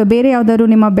ಕ್ಲಾತ್ಸ್ಗಳನ್ನು ಅಥವಾ ಬೇರೆ ಯಾವುದಾದ್ರು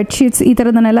ನಿಮ್ಮ ಬೆಡ್ಶೀಟ್ಸ್ ಈ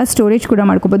ಥರದನ್ನೆಲ್ಲ ಸ್ಟೋರೇಜ್ ಕೂಡ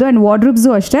ಮಾಡ್ಕೋಬೋದು. ಆ್ಯಂಡ್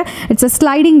ವಾರ್ಡ್ರೂಬ್ಸು ಅಷ್ಟೇ, it's a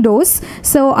sliding doors.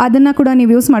 So ಅದನ್ನು ಕೂಡ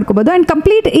ನೀವು ಯೂಸ್ ಮಾಡ್ಕೋಬೋದು. ಆ್ಯಂಡ್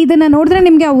ಕಂಪ್ಲೀಟ್ ಇದನ್ನು ನೋಡಿದ್ರೆ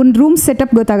ನಿಮಗೆ ಆ ಒಂದು ರೂಮ್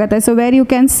ಸೆಟಪ್ ಗೊತ್ತಾಗುತ್ತೆ. So where you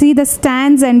can see the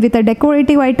stands and with a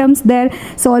decorative items there.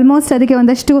 So almost ಅದಕ್ಕೆ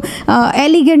ಒಂದಷ್ಟು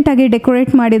ಎಲಿಗೆಂಟಾಗಿ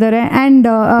ಡೆಕೋರೇಟ್ ಮಾಡಿದ್ದಾರೆ. And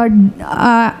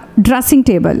dressing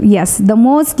table, S, the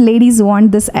most ladies want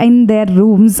this in their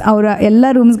rooms. ಅವರ ಎಲ್ಲ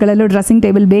ರೂಮ್ಸ್ಗಳಲ್ಲೂ ಡ್ರೆಸ್ಸಿಂಗ್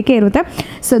ಟೇಬಲ್ ಬೇಕೇ ಇರುತ್ತೆ.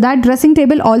 So that dressing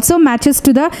table also matches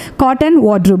to the cotton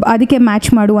wardrobe, ಅದಕ್ಕೆ match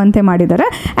ಮಾಡುವಂತೆ ಮಾಡಿದ್ದಾರೆ.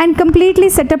 ಆ್ಯಂಡ್ ಕಂಪ್ಲೀಟ್ಲಿ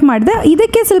ಸೆಟಪ್ ಮಾಡಿದೆ.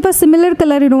 ಇದಕ್ಕೆ ಸ್ವಲ್ಪ ಸಿಮಿಲರ್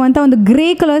ಕಲರ್ ಇರುವಂಥ ಒಂದು ಗ್ರೇ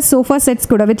ಕಲರ್ ಸೋಫಾ ಸೆಟ್ಸ್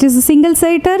ಕೂಡ, which is single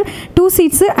seater, 2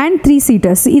 seats and 3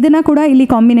 seaters, ಇದನ್ನು ಕೂಡ ಇಲ್ಲಿ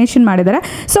ಕಾಂಬಿನೇಷನ್ ಮಾಡಿದ್ದಾರೆ.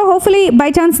 So hopefully by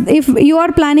chance if you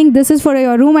are planning this is for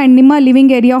your room and ನಿಮ್ಮ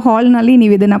ಲಿವಿಂಗ್ ಏರಿಯಾ ಹಾಲ್ನಲ್ಲಿ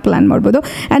ನೀವು ಇದನ್ನು ಪ್ಲಾನ್ ಮಾಡ್ಬೋದು.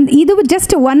 ಆ್ಯಂಡ್ ಇದು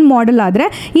ಜಸ್ಟ್ ಒನ್ ಮಾಡೆಲ್ ಆದರೆ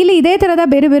ಇಲ್ಲಿ ಇದೇ ಥರದ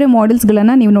ಬೇರೆ ಬೇರೆ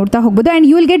ಮಾಡೆಲ್ಸ್ಗಳನ್ನು ನೀವು ನೋಡ್ತಾ ಹೋಗ್ಬೋದು. And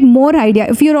you will get more idea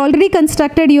if you already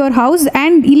constructed your house.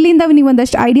 And ಇಲ್ಲಿಂದ ನೀವು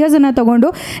ಒಂದಷ್ಟು ಐಡಿಯಾಸನ್ನು ತೊಗೊಂಡು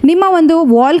ನಿಮ್ಮ ಒಂದು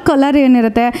ವಾಲ್ ಕಲರ್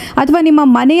ಏನಿರುತ್ತೆ ಅಥವಾ ನಿಮ್ಮ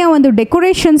ಮನೆಯ ಒಂದು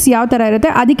ಡೆಕೋರೇಷನ್ಸ್ ಯಾವ ಥರ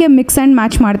ಇರುತ್ತೆ ಅದಕ್ಕೆ ಮಿಕ್ಸ್ ಆ್ಯಂಡ್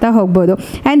ಮ್ಯಾಚ್ ಮಾಡ್ತಾ ಹೋಗ್ಬೋದು.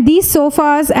 And these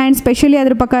sofas and specially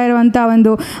ಅದ್ರ ಪಕ್ಕ ಇರುವಂಥ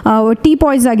ಒಂದು ಟೀ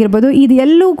ಪಾಯ್ಸ್ ಆಗಿರ್ಬೋದು,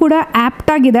 ಇದೆಲ್ಲೂ ಕೂಡ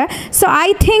ಆ್ಯಪ್ಟ್ ಆಗಿದೆ. So I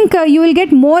think you will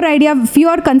get more idea if you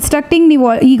are constructing. ನೀವು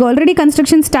ಈಗ ಆಲ್ರೆಡಿ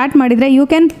ಕನ್ಸ್ಟ್ರಕ್ಷನ್ ಸ್ಟಾರ್ಟ್ ಮಾಡಿದರೆ you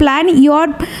can plan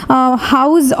your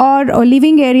house are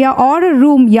living area R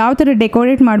room ಯಾವ ಥರ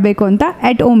ಡೆಕೋರೇಟ್ ಮಾಡಬೇಕು ಅಂತ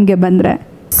ಎಟ್ ಹೋಮ್ಗೆ ಬಂದರೆ.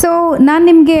 ಸೊ ನಾನು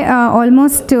ನಿಮಗೆ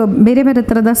ಆಲ್ಮೋಸ್ಟ್ ಬೇರೆ ಬೇರೆ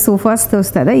ಥರದ ಸೋಫಾಸ್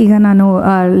ತೋರಿಸ್ತಾ ಇದೆ. ಈಗ ನಾನು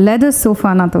ಲೆದರ್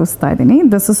ಸೋಫಾನ ತೋರಿಸ್ತಾ ಇದ್ದೀನಿ.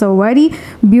 This is a very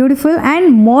beautiful and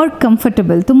more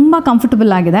comfortable, ತುಂಬ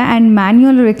ಕಂಫರ್ಟಬಲ್ ಆಗಿದೆ. ಆ್ಯಂಡ್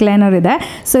ಮ್ಯಾನ್ಯುಯಲ್ ರಿಕ್ಲೈನರ್ ಇದೆ.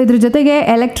 ಸೊ ಇದ್ರ ಜೊತೆಗೆ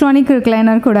ಎಲೆಕ್ಟ್ರಾನಿಕ್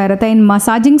ರಿಕ್ಲೈನರ್ ಕೂಡ ಇರುತ್ತೆ. ಇನ್ನು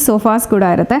ಮಸಾಜಿಂಗ್ ಸೋಫಾಸ್ ಕೂಡ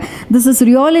ಇರುತ್ತೆ. This is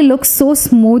really look so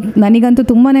smooth. ನನಗಂತೂ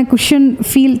ತುಂಬಾ ಕುಷನ್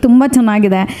ಫೀಲ್ ತುಂಬ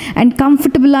ಚೆನ್ನಾಗಿದೆ. ಆ್ಯಂಡ್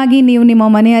ಕಂಫರ್ಟಬಲ್ ಆಗಿ ನೀವು ನಿಮ್ಮ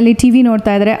ಮನೆಯಲ್ಲಿ ಟಿ ವಿ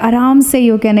ನೋಡ್ತಾ ಇದ್ದರೆ ಆರಾಮ್ಸೆ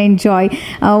ಯು ಕ್ಯಾನ್ ಎಂಜಾಯ್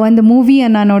ಒಂದು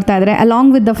ಮೂವಿಯನ್ನು ನೋಡ್ತಾ ಇದ್ದರೆ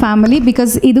along with the family.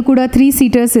 Because ಇದು ಕೂಡ 3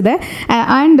 seaters ಇದೆ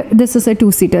and this is a 2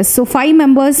 seaters. So 5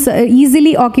 members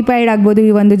easily occupied ಆಗ್ಬೋದು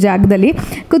ಈ ಒಂದು ಜಾಗದಲ್ಲಿ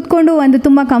ಕುತ್ಕೊಂಡು ಒಂದು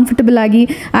ತುಂಬ ಕಂಫರ್ಟಬಲ್ ಆಗಿ.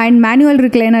 ಆ್ಯಂಡ್ ಮ್ಯಾನ್ಯುಯಲ್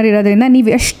ರಿಕ್ಲೈನರ್ ಇರೋದ್ರಿಂದ ನೀವು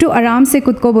ಎಷ್ಟು ಆರಾಮ್ಸೆ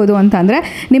ಕುತ್ಕೋಬೋದು ಅಂತಂದರೆ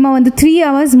ನಿಮ್ಮ ಒಂದು 3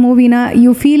 hours ಮೂವಿನ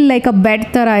you feel like a bed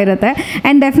ಥರ ಇರುತ್ತೆ.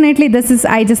 And definitely this is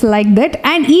I just like that.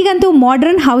 And ಈಗಂತೂ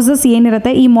ಮಾಡರ್ನ್ ಹೌಸಸ್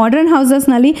ಏನಿರುತ್ತೆ, ಈ modern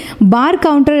ಹೌಸಸ್ನಲ್ಲಿ bar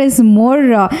counter is more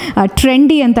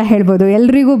trendy ಅಂತ ಹೇಳ್ಬೋದು.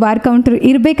 ಎಲ್ರಿಗೂ ಬಾರ್ ಕೌಂಟರ್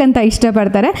ಇರಬೇಕಂತ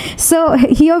ಇಷ್ಟಪಡ್ತಾರೆ. So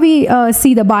here V C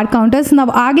the bar counters.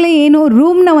 ನಾವು ಆಗಲೇ ಏನು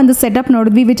ರೂಮ್ನ ಒಂದು ಸೆಟಪ್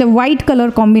ನೋಡಿದ್ವಿ ವಿಚ್ ಅ ವೈಟ್ ಕಲರ್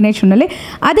ಕಾಂಬಿನೇಷನಲ್ಲಿ,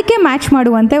 ಅದಕ್ಕೆ ಮ್ಯಾಚ್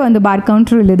ಮಾಡುವಂತೆ ಒಂದು ಬಾರ್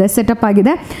ಕೌಂಟರ್ ಇಲ್ಲಿದೆ, ಸೆಟಪ್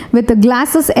ಆಗಿದೆ with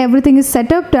glasses. Everything is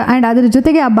ಸೆಟಪ್ಡ್ and ಅದರ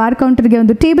ಜೊತೆಗೆ ಆ ಬಾರ್ ಕೌಂಟರ್ಗೆ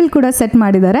ಒಂದು ಟೇಬಲ್ ಕೂಡ ಸೆಟ್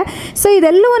ಮಾಡಿದ್ದಾರೆ. ಸೊ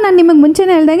ಇದೆಲ್ಲವೂ ನಾನು ನಿಮಗೆ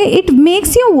ಮುಂಚೆನೇ ಹೇಳ್ದಂಗೆ it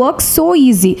makes you work so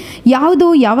easy. ಯಾವುದು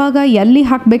ಯಾವಾಗ ಎಲ್ಲಿ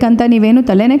ಹಾಕಬೇಕಂತ ನೀವೇನು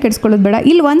ತಲೆನೇ ಕೆಡಿಸ್ಕೊಳ್ಳೋದು ಬೇಡ.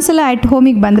 ಇಲ್ಲಿ ಒಂದ್ಸಲ ಅಟ್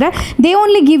ಹೋಮಿಗೆ ಬಂದರೆ they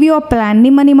only give you a plan.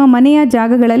 ನಿಮ್ಮ ಮನೆಯ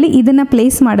ಜಾಗಗಳಲ್ಲಿ ಇದನ್ನು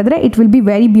ಪ್ಲೇಸ್ ಮಾಡಿದ್ರೆ it will be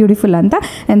very beautiful ಅಂತ.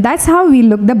 And that's how we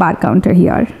look the bar counter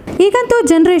here. ಈಗಂತೂ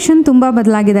ಜನರೇಷನ್ ತುಂಬ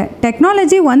ಬದಲಾಗಿದೆ.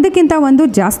 ಟೆಕ್ನಾಲಜಿ ಒಂದಕ್ಕಿಂತ ಒಂದು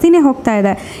ಜಾಸ್ತಿನೇ ಹೋಗ್ತಾ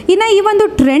ಇದೆ. ಇನ್ನು ಈ ಒಂದು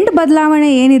ಟ್ರೆಂಡ್ ಬದಲಾವಣೆ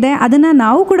ಏನಿದೆ ಅದನ್ನು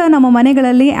ನಾವು ಕೂಡ ನಮ್ಮ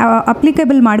ಮನೆಗಳಲ್ಲಿ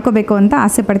ಅಪ್ಲಿಕೇಬಲ್ ಮಾಡ್ಕೋಬೇಕು ಅಂತ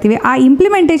ಆಸೆ ಪಡ್ತೀವಿ. ಆ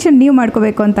ಇಂಪ್ಲಿಮೆಂಟೇಷನ್ ನೀವು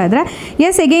ಮಾಡ್ಕೋಬೇಕು ಅಂತ ಇದ್ದರೆ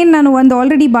ಎಸ್, ಅಗೇನ್ ನಾನು ಒಂದು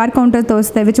already bar counter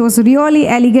ತೋರಿಸ್ದೆ which was really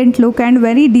elegant look and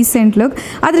very decent look.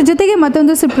 ಅದ್ರ ಜೊತೆಗೆ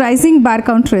ಮತ್ತೊಂದು ಸರ್ಪ್ರೈಸಿಂಗ್ ಬಾರ್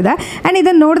ಕೌಂಟರ್ ಇದೆ. ಆ್ಯಂಡ್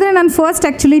ಇದನ್ನು ನೋಡಿದ್ರೆ ನಾನು ಫಸ್ಟ್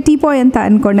ಆ್ಯಕ್ಚುಲಿ ಟೀ ಪಾಯ್ ಅಂತ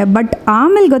ಅಂದ್ಕೊಂಡೆ, ಬಟ್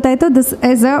ಆಮೇಲೆ ಗೊತ್ತಾಯಿತು this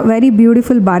is a very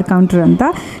beautiful bar counter ಅಂತ.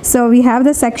 So we have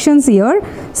the sections year.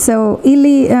 So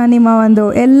ಇಲ್ಲಿ ನಿಮ್ಮ ಒಂದು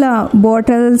ಎಲ್ಲ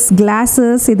ಬಾಟಲ್ಸ್,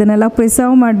 ಗ್ಲಾಸಸ್ ಇದನ್ನೆಲ್ಲ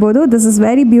ಪ್ರಿಸರ್ವ್ ಮಾಡ್ಬೋದು. This is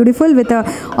very beautiful with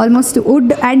almost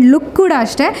wood and look ಕೂಡ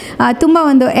ಅಷ್ಟೇ ತುಂಬ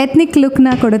ಒಂದು ಎಥ್ನಿಕ್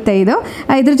ಲುಕ್ನ ಕೊಡುತ್ತೆ ಇದು.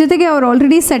 ಇದ್ರ ಜೊತೆಗೆ ಅವ್ರು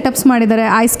ಆಲ್ರೆಡಿ ಸೆಟಪ್ಸ್ ಮಾಡಿದ್ದಾರೆ,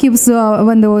 ಐಸ್ ಕ್ಯೂಬ್ಸ್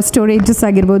ಒಂದು ಸ್ಟೋರೇಜಸ್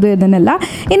ಆಗಿರ್ಬೋದು ಇದನ್ನೆಲ್ಲ.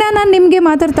 ಇನ್ನು ನಾನು ನಿಮಗೆ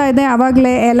ಮಾತಾಡ್ತಾ ಇದ್ದೆ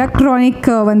ಆವಾಗಲೇ ಎಲೆಕ್ಟ್ರಾನಿಕ್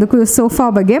ಒಂದು ಸೋಫಾ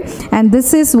ಬಗ್ಗೆ. And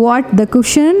this is what the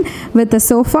cushion with a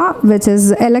sofa which is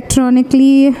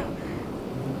ಎಲೆಕ್ಟ್ರಾನಿಕ್ಲಿ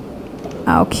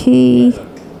okay.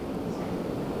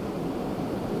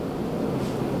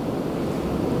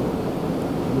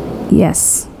 Yes.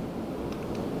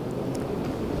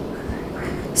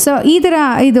 So ಈ ಥರ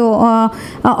ಇದು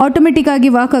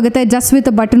ಆಟೋಮೆಟಿಕ್ಕಾಗಿ ವರ್ಕ್ ಆಗುತ್ತೆ ಜಸ್ಟ್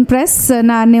ವಿತ್ ಬಟನ್ ಪ್ರೆಸ್.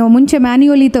 ನೀವು ಮುಂಚೆ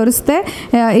ಮ್ಯಾನ್ಯುವಲಿ ತೋರಿಸ್ತೆ,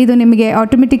 ಇದು ನಿಮಗೆ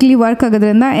ಆಟೋಮೆಟಿಕ್ಲಿ ವರ್ಕ್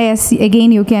ಆಗೋದ್ರಿಂದ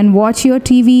again you can watch your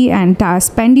T V and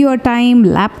spend your time.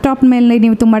 Laptop ಮೇಲೆ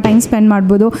ನೀವು ತುಂಬ ಟೈಮ್ ಸ್ಪೆಂಡ್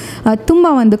ಮಾಡ್ಬೋದು. ತುಂಬ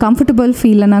ಒಂದು ಕಂಫರ್ಟಬಲ್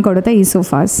ಫೀಲನ್ನು ಕೊಡುತ್ತೆ ಈ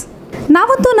ಸೋಫಾಸ್.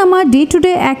 ನಾವಂತೂ ನಮ್ಮ ಡೇ ಟು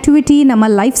ಡೇ ಆ್ಯಕ್ಟಿವಿಟಿ, ನಮ್ಮ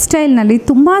ಲೈಫ್ ಸ್ಟೈಲ್ನಲ್ಲಿ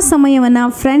ತುಂಬ ಸಮಯವನ್ನು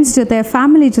ಫ್ರೆಂಡ್ಸ್ ಜೊತೆ,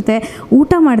 ಫ್ಯಾಮಿಲಿ ಜೊತೆ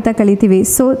ಊಟ ಮಾಡ್ತಾ ಕಲಿತೀವಿ.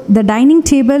 So the dining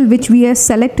table which we are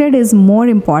selected is more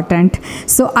important.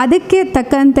 So ಅದಕ್ಕೆ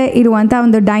ತಕ್ಕಂತೆ ಇರುವಂಥ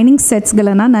ಒಂದು ಡೈನಿಂಗ್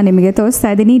ಸೆಟ್ಸ್ಗಳನ್ನು ನಾನು ನಿಮಗೆ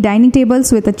ತೋರಿಸ್ತಾ ಇದ್ದೀನಿ. Dining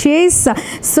tables with chairs.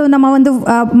 So ನಮ್ಮ ಒಂದು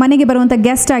ಮನೆಗೆ ಬರುವಂಥ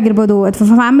ಗೆಸ್ಟ್ ಆಗಿರ್ಬೋದು ಅಥವಾ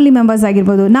ಫ್ಯಾಮಿಲಿ ಮೆಂಬರ್ಸ್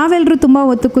ಆಗಿರ್ಬೋದು, ನಾವೆಲ್ಲರೂ ತುಂಬ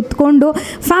ಹೊತ್ತು ಕುತ್ಕೊಂಡು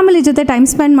ಫ್ಯಾಮಿಲಿ ಜೊತೆ ಟೈಮ್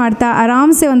ಸ್ಪೆಂಡ್ ಮಾಡ್ತಾ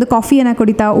ಆರಾಮ್ಸೆ ಒಂದು ಕಾಫಿಯನ್ನು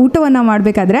ಕುಡಿತಾ ಊಟವನ್ನು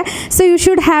ಮಾಡಬೇಕಾದ್ರೆ, so you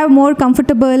should have more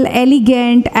comfortable,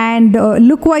 elegant and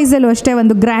look ವೈಸಲ್ಲೂ ಅಷ್ಟೇ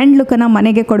ಒಂದು ಗ್ರ್ಯಾಂಡ್ ಲುಕ್ಕನ್ನು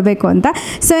ಮನೆಗೆ ಕೊಡಬೇಕು ಅಂತ.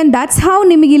 ಸೊ ಆ್ಯಂಡ್ ದಟ್ಸ್ ಹೌ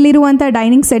ನಿಮಗೆ ಇಲ್ಲಿರುವಂಥ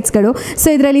ಡೈನಿಂಗ್ ಸೆಟ್ಸ್ಗಳು. ಸೊ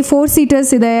ಇದರಲ್ಲಿ 4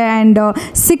 ಸೀಟರ್ಸ್ ಇದೆ ಆ್ಯಂಡ್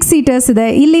 6 ಸೀಟರ್ಸ್ ಇದೆ.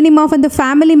 ಇಲ್ಲಿ ನಿಮ್ಮ ಒಂದು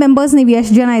ಫ್ಯಾಮಿಲಿ ಮೆಂಬರ್ಸ್ ನೀವು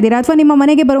ಎಷ್ಟು ಜನ ಇದ್ದೀರಾ ಅಥವಾ ನಿಮ್ಮ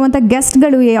ಮನೆಗೆ ಬರುವಂಥ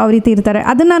ಗೆಸ್ಟ್ಗಳು ಯಾವ ರೀತಿ ಇರ್ತಾರೆ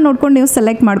ಅದನ್ನು ನೋಡ್ಕೊಂಡು ನೀವು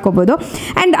ಸೆಲೆಕ್ಟ್ ಮಾಡ್ಕೋಬೋದು.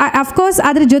 ಆ್ಯಂಡ್ ಅಫ್ಕೋರ್ಸ್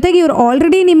ಅದ್ರ ಜೊತೆಗೆ ಇವರು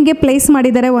ಆಲ್ರೆಡಿ ನಿಮಗೆ ಪ್ಲೇಸ್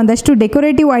ಮಾಡಿದ್ದಾರೆ ಒಂದಷ್ಟು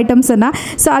ಡೆಕೋರೇಟಿವ್ ಐಟಮ್ಸನ್ನು.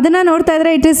 ಸೊ ಅದನ್ನು ನೋಡ್ತಾ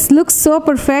ಇದ್ದರೆ it is looks so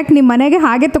perfect. ನಿಮ್ಮ ಮನೆಗೆ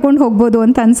ಹಾಗೆ ತೊಗೊಂಡು ಹೋಗ್ಬೋದು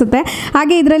ಅಂತ ಅನಿಸುತ್ತೆ.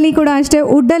 ಹಾಗೆ ಇದರಲ್ಲಿ ಕೂಡ ಅಷ್ಟೇ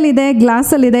ವುಡ್ಡಲ್ಲಿದೆ,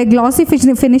 ಗ್ಲಾಸಲ್ಲಿದೆ, ಗ್ಲಾಸಿ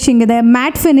ಫಿನಿಶಿಂಗ್ ಇದೆ,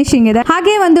 ಮ್ಯಾಟ್ ಫಿನಿಶಿಂಗ್ ಇದೆ,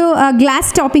 ಹಾಗೆ ಒಂದು ಗ್ಲಾಸ್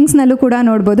ಟಾಪಿಂಗ್ಸ್ನಲ್ಲೂ ಕೂಡ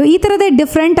ನೋಡ್ಬೋದು. ಈ ಥರದೇ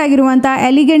ಡಿಫ್ರೆಂಟ್ ಆಗಿರುವಂಥ,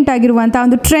 ಎಲಿಗೆಂಟ್ ಆಗಿರುವಂಥ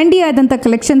ಒಂದು ಟ್ರೆಂಡಿ ಆದಂಥ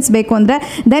ಕಲೆಕ್ಷನ್ಸ್ ಬೇಕು ಅಂದರೆ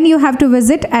then you have to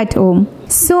visit at home.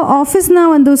 So ಆಫೀಸ್ನ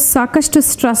ಒಂದು ಸಾಕಷ್ಟು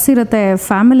ಸ್ಟ್ರೆಸ್ ಇರುತ್ತೆ,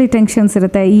 ಫ್ಯಾಮಿಲಿ ಟೆನ್ಷನ್ಸ್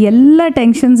ಇರುತ್ತೆ. ಈ ಎಲ್ಲ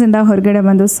ಟೆನ್ಷನ್ಸಿಂದ ಹೊರಗಡೆ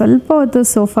ಬಂದು ಸ್ವಲ್ಪ ಹೊತ್ತು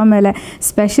ಸೋಫಾ ಮೇಲೆ,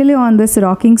 specially on this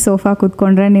rocking sofa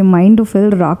ಕೂತ್ಕೊಂಡ್ರೆ ನಿಮ್ಮ ಮೈಂಡು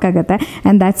ಫುಲ್ ರಾಕ್ ಆಗುತ್ತೆ.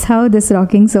 And that's how this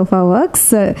rocking sofa works.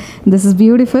 This is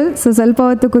beautiful. So ಸ್ವಲ್ಪ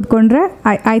ಹೊತ್ತು ಕೂತ್ಕೊಂಡ್ರೆ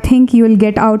I think you will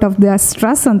get out of the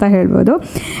stress ಅಂತ ಹೇಳ್ಬೋದು.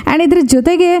 ಆ್ಯಂಡ್ ಇದ್ರ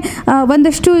ಜೊತೆಗೆ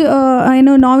ಒಂದಷ್ಟು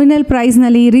ಏನು ನಾಮಿನಲ್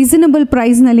ಪ್ರೈಸ್ನಲ್ಲಿ, ರೀಸನಬಲ್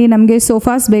ಪ್ರೈಸ್ನಲ್ಲಿ ನಮಗೆ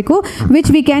ಸೋಫಾಸ್ ಬೇಕು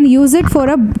which we can use it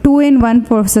for a 2-in-1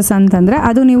 process ಅಂತಂದರೆ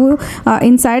ಅದು ನೀವು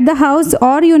inside the house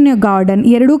R in your garden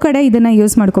ಎರಡೂ ಕಡೆ ಇದನ್ನು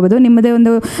ಯೂಸ್ ಮಾಡ್ಕೋಬೋದು. ನಿಮ್ಮದೇ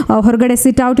ಒಂದು ಹೊರಗಡೆ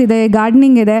ಸಿಟ್ಔಟ್ ಇದೆ,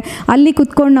 ಗಾರ್ಡನಿಂಗ್ ಇದೆ, ಅಲ್ಲಿ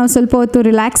ಕುತ್ಕೊಂಡು ನಾವು ಸ್ವಲ್ಪ ಹೊತ್ತು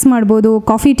ರಿಲ್ಯಾಕ್ಸ್ ಮಾಡ್ಬೋದು,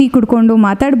 ಕಾಫಿ ಟೀ ಕುಡ್ಕೊಂಡು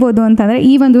ಮಾತಾಡ್ಬೋದು ಅಂತಂದರೆ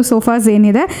ಈ ಒಂದು ಸೋಫಾಸ್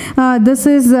ಏನಿದೆ, ದಿಸ್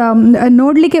ಈಸ್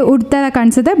ನೋಡಲಿಕ್ಕೆ ವುಡ್ ಥರ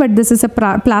ಕಾಣಿಸುತ್ತೆ, but this is a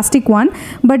plastic one.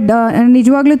 But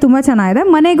ನಿಜವಾಗ್ಲೂ ತುಂಬ ಚೆನ್ನಾಗಿದೆ.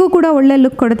 ಮನೆಗೂ ಕೂಡ ಒಳ್ಳೆ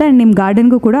ಲುಕ್ ಕೊಡುತ್ತೆ ಆ್ಯಂಡ್ ನಿಮ್ಮ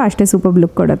ಗಾರ್ಡನ್ಗೂ ಕೂಡ ಅಷ್ಟೇ ಸೂಪರ್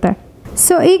ಲುಕ್ ಕೊಡುತ್ತೆ.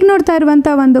 ಸೊ ಈಗ ನೋಡ್ತಾ ಇರುವಂಥ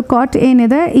ಒಂದು ಕಾಟ್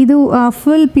ಏನಿದೆ ಇದು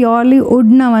ಫುಲ್ ಪ್ಯೂರ್ಲಿ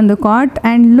ವುಡ್ನ ಒಂದು ಕಾಟ್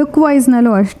ಆ್ಯಂಡ್ ಲುಕ್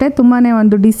ವೈಸ್ನಲ್ಲೂ ಅಷ್ಟೇ ತುಂಬಾ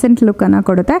ಒಂದು ಡಿಸೆಂಟ್ ಲುಕ್ಕನ್ನು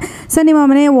ಕೊಡುತ್ತೆ. ಸೊ ನಿಮ್ಮ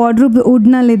ಮನೆ ವಾರ್ಡ್ರೂಬ್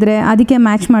ವುಡ್ನಲ್ಲಿದ್ದರೆ ಅದಕ್ಕೆ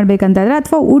ಮ್ಯಾಚ್ ಮಾಡಬೇಕಂತಾದರೆ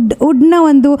ಅಥವಾ ವುಡ್ನ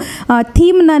ಒಂದು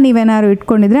ಥೀಮ್ನ ನೀವೇನಾದ್ರು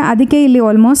ಇಟ್ಕೊಂಡಿದ್ರೆ ಅದಕ್ಕೆ ಇಲ್ಲಿ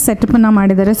ಆಲ್ಮೋಸ್ಟ್ ಸೆಟಪ್ಪನ್ನು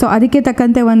ಮಾಡಿದ್ದಾರೆ. ಸೊ ಅದಕ್ಕೆ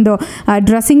ತಕ್ಕಂತೆ ಒಂದು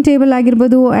ಡ್ರೆಸ್ಸಿಂಗ್ ಟೇಬಲ್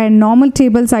ಆಗಿರ್ಬೋದು ಆ್ಯಂಡ್ ನಾರ್ಮಲ್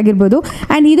ಟೇಬಲ್ಸ್ ಆಗಿರ್ಬೋದು.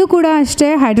 ಆ್ಯಂಡ್ ಇದು ಕೂಡ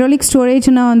ಅಷ್ಟೇ ಹೈಡ್ರಾಲಿಕ್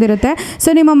ಸ್ಟೋರೇಜನ್ನ ಹೊಂದಿರುತ್ತೆ.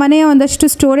 ಸೊ ನಿಮ್ಮ ಮನೆಯ ಒಂದಷ್ಟು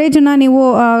ಸ್ಟೋರೇಜನ್ನು ನೀವು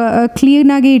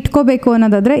ಕ್ಲೀನಾಗಿ ಇಟ್ಕೋಬೇಕು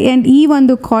ಅನ್ನೋದಾದರೆ ಆ್ಯಂಡ್ ಈ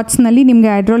ಒಂದು ಕಾಟ್ಸ್ನಲ್ಲಿ ನಿಮಗೆ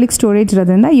ಹೈಡ್ರಾಲಿಕ್ ಸ್ಟೋರೇಜ್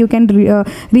ಇರೋದ್ರಿಂದ you can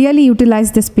really utilise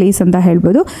this place ಅಂತ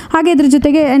ಹೇಳ್ಬೋದು. ಹಾಗೆ ಇದ್ರ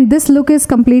ಜೊತೆಗೆ and this look is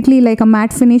completely like a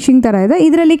mat finishing ಥರ ಇದೆ.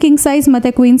 ಇದರಲ್ಲಿ ಕಿಂಗ್ ಸೈಜ್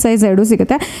ಮತ್ತು ಕ್ವೀನ್ ಸೈಜ್ ಎರಡೂ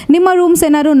ಸಿಗುತ್ತೆ. ನಿಮ್ಮ ರೂಮ್ಸ್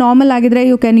ಏನಾದ್ರು ನಾರ್ಮಲ್ ಆಗಿದ್ರೆ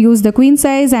you can use the queen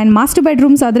size and master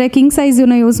bedrooms ಆದರೆ ಕಿಂಗ್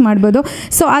ಸೈಜನ್ನು ಯೂಸ್ ಮಾಡ್ಬೋದು.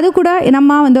 ಸೊ ಅದು ಕೂಡ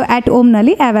ನಮ್ಮ ಒಂದು ಅಟ್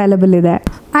ಹೋಮ್ನಲ್ಲಿ ಅವೈಲಬಲ್ ಇದೆ.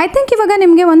 ಐ ಥಿಂಕ್ ಇವಾಗ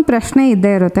ನಿಮಗೆ ಒಂದು ಪ್ರಶ್ನೆ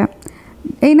ಇದ್ದೇ ಇರುತ್ತೆ,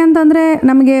 ಏನಂತಂದರೆ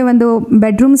ನಮಗೆ ಒಂದು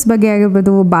ಬೆಡ್ರೂಮ್ಸ್ ಬಗ್ಗೆ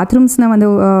ಆಗಿರ್ಬೋದು, ಬಾತ್ರೂಮ್ಸ್ನ ಒಂದು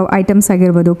ಐಟಮ್ಸ್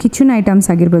ಆಗಿರ್ಬೋದು, ಕಿಚನ್ ಐಟಮ್ಸ್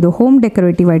ಆಗಿರ್ಬೋದು, ಹೋಮ್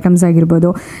ಡೆಕೋರೇಟಿವ್ ಐಟಮ್ಸ್ ಆಗಿರ್ಬೋದು,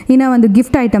 ಇನ್ನು ಒಂದು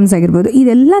ಗಿಫ್ಟ್ ಐಟಮ್ಸ್ ಆಗಿರ್ಬೋದು,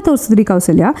 ಇದೆಲ್ಲ ತೋರಿಸಿದ್ರಿ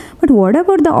Kausalya. But what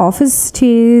about the office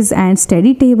chairs and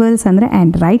study tables ಅಂದರೆ,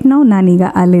 ಆ್ಯಂಡ್ ರೈಟ್ ನಾವು ನಾನೀಗ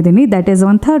ಅಲ್ಲಿದ್ದೀನಿ, that is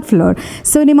on 3rd floor.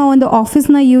 So ನಿಮ್ಮ ಒಂದು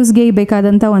ಆಫೀಸ್ನ ಯೂಸ್ಗೆ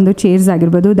ಬೇಕಾದಂಥ ಒಂದು ಚೇರ್ಸ್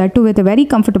ಆಗಿರ್ಬೋದು, that to with very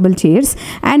comfortable chairs,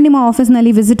 and ನಿಮ್ಮ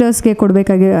ಆಫೀಸ್ನಲ್ಲಿ ವಿಸಿಟರ್ಸ್ಗೆ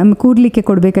ಕೂಡಲಿಕ್ಕೆ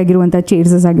ಕೊಡಬೇಕಾಗಿರುವಂಥ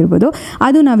ಚೇರ್ಸಸ್ ಆಗಿರ್ಬೋದು,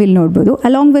 ಅದು ನಾವಿಲ್ಲಿ ನೋಡ್ಬೋದು.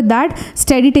 ಅಲಾಂಗ್ ವಿತ್ ದ್ಯಾಟ್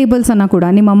ಸ್ಟಡಿ ಟೇಬಲ್ಸನ್ನು ಕೂಡ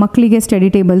ನಿಮ್ಮ ಮಕ್ಕಳಿಗೆ ಸ್ಟಡಿ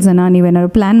ಟೇಬಲ್ಸನ್ನು ನೀವೇನಾದ್ರು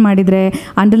ಪ್ಲ್ಯಾನ್ ಮಾಡಿದರೆ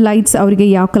ಅಂಡರ್ ಲೈಟ್ಸ್ ಅವರಿಗೆ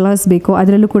ಯಾವ ಕಲರ್ಸ್ ಬೇಕೋ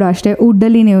ಅದರಲ್ಲೂ ಕೂಡ ಅಷ್ಟೇ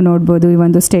ವುಡ್ಡಲ್ಲಿ ನೀವು ನೋಡ್ಬೋದು ಈ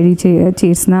ಒಂದು ಸ್ಟಡಿ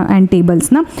ಚೇರ್ಸ್ನ ಆ್ಯಂಡ್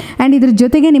ಟೇಬಲ್ಸ್ನ. ಆ್ಯಂಡ್ ಇದ್ರ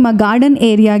ಜೊತೆಗೆ ನಿಮ್ಮ ಗಾರ್ಡನ್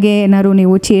ಏರಿಯಾಗೆ ಏನಾದ್ರು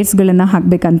ನೀವು ಚೇರ್ಸ್ಗಳನ್ನು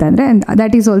ಹಾಕಬೇಕಂತಂದರೆ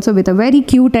that is also with a very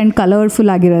cute and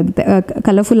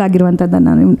colourful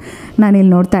ಆಗಿರುವಂಥದ್ದನ್ನು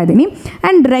ನಾನಿಲ್ಲಿ ನೋಡ್ತಾ ಇದ್ದೀನಿ.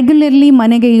 ಆ್ಯಂಡ್ ರೆಗ್ಯುಲರ್ಲಿ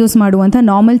ಮನೆಗೆ ಯೂಸ್ ಮಾಡುವಂಥ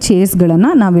ನಾರ್ಮಲ್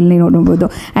ಚೇರ್ಸ್ಗಳನ್ನು ನಾವಿಲ್ಲಿ ನೋಡ್ಬೋದು.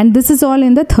 And this is all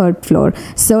in the 3rd floor.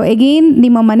 So again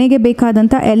ನಿಮ್ಮ ಮನೆಗೆ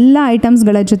ಬೇಕಾದಂಥ ಎಲ್ಲ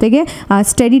ಐಟಮ್ಸ್ಗಳ ಜೊತೆಗೆ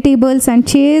study tables and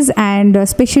chairs and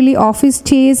specially office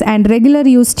chairs and regular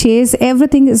use chairs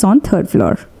everything is on 3rd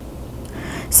floor.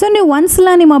 So ನೀವು ಒಂದ್ಸಲ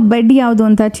ನಿಮ್ಮ ಬೆಡ್ ಯಾವುದು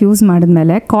ಅಂತ ಚೂಸ್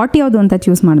ಮಾಡಿದ್ಮೇಲೆ, ಕಾಟ್ ಯಾವುದು ಅಂತ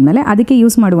ಚೂಸ್ ಮಾಡಿದ್ಮೇಲೆ ಅದಕ್ಕೆ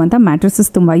ಯೂಸ್ ಮಾಡುವಂಥ ಮ್ಯಾಟ್ರಸಸ್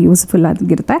ತುಂಬ ಯೂಸ್ಫುಲ್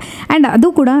ಆಗಿರುತ್ತೆ. ಆ್ಯಂಡ್ ಅದು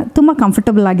ಕೂಡ ತುಂಬ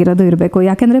ಕಂಫರ್ಟಬಲ್ ಆಗಿರೋದು ಇರಬೇಕು.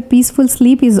 ಯಾಕೆಂದರೆ peaceful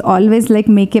sleep is always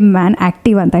like make A man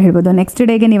active ಅಂತ ಹೇಳ್ಬೋದು. ನೆಕ್ಸ್ಟ್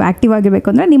ಡೇಗೆ ನೀವು ಆ್ಯಕ್ಟಿವ್ ಆಗಿರಬೇಕು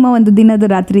ಅಂದರೆ ನಿಮ್ಮ ಒಂದು ದಿನದ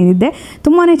ರಾತ್ರಿ ನಿದ್ದೆ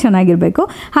ತುಂಬಾ ಚೆನ್ನಾಗಿರಬೇಕು.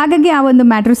 ಹಾಗಾಗಿ ಆ ಒಂದು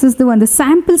ಮ್ಯಾಟ್ರಸಸ್ದು ಒಂದು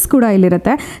ಸ್ಯಾಂಪಲ್ಸ್ ಕೂಡ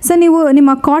ಇಲ್ಲಿರುತ್ತೆ. ಸೊ ನೀವು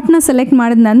ನಿಮ್ಮ ಕಾಟ್ನ ಸೆಲೆಕ್ಟ್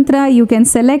ಮಾಡಿದ ನಂತರ you can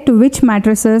select which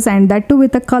mattresses and that to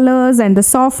with the colours and the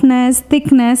softness,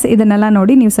 thickness ಇದನ್ನೆಲ್ಲ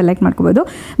ನೋಡಿ ನೀವು ಸೆಲೆಕ್ಟ್ ಮಾಡ್ಕೋಬೋದು.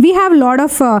 ವಿ ಹ್ಯಾವ್ ಲಾಡ್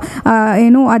ಆಫ್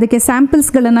ಅದಕ್ಕೆ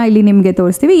ಸ್ಯಾಂಪಲ್ಸ್ಗಳನ್ನು ಇಲ್ಲಿ ನಿಮಗೆ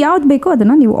ತೋರಿಸ್ತೀವಿ. ಯಾವ್ದು ಬೇಕೋ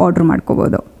ಅದನ್ನು ನೀವು ಆರ್ಡರ್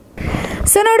ಮಾಡ್ಕೋಬೋದು.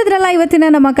 ಸೊ ನೋಡಿದ್ರಲ್ಲ ಇವತ್ತಿನ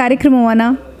ನಮ್ಮ ಕಾರ್ಯಕ್ರಮವನ್ನು.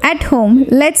 At home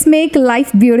let's make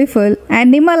life beautiful. And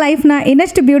ನಿಮ್ಮ ಲೈಫ್ನ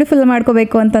ಇನ್ನಷ್ಟು ಬ್ಯೂಟಿಫುಲ್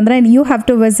ಮಾಡ್ಕೋಬೇಕು ಅಂತಂದರೆ you have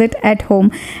to visit at home.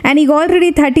 And ಈಗ ಆಲ್ರೆಡಿ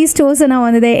 30 ಸ್ಟೋರ್ಸನ್ನು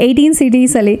ಹೊಂದಿದೆ 18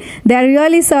 ಸಿಟೀಸಲ್ಲಿ. They are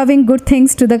really serving good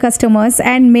things to the customers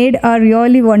and made a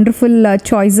really wonderful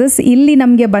choices. ಇಲ್ಲಿ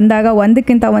ನಮಗೆ ಬಂದಾಗ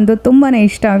ಒಂದಕ್ಕಿಂತ ಒಂದು ತುಂಬಾ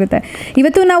ಇಷ್ಟ ಆಗುತ್ತೆ.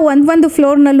 ಇವತ್ತು ನಾವು ಒಂದು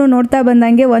ಫ್ಲೋರ್ನಲ್ಲೂ ನೋಡ್ತಾ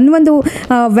ಬಂದಂಗೆ ಒಂದು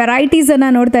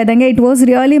ವೆರೈಟೀಸನ್ನು ನೋಡ್ತಾ ಇದ್ದಂಗೆ it was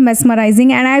really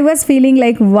mesmerising and I was feeling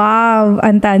like wow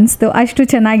ಅಂತ ಅನಿಸ್ತು. ಅಷ್ಟು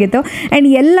ಚೆನ್ನಾಗಿತ್ತು. ಆ್ಯಂಡ್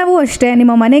ಎಲ್ಲವೂ ಅಷ್ಟೇ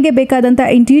ನಿಮ್ಮ ಮನೆಗೆ ಬೇಕಾದಂಥ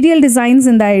ಇಂಟೀರಿಯರ್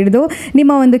ಡಿಸೈನ್ಸಿಂದ ಹಿಡಿದು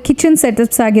ನಿಮ್ಮ ಒಂದು ಕಿಚನ್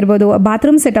ಸೆಟಪ್ಸ್ ಆಗಿರ್ಬೋದು,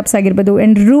 ಬಾತ್ರೂಮ್ ಸೆಟಪ್ಸ್ ಆಗಿರ್ಬೋದು,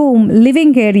 ಆ್ಯಂಡ್ ರೂಮ್,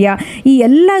 ಲಿವಿಂಗ್ ಏರಿಯಾ, ಈ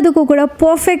ಎಲ್ಲದಕ್ಕೂ ಕೂಡ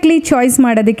ಪರ್ಫೆಕ್ಟ್ಲಿ ಚಾಯ್ಸ್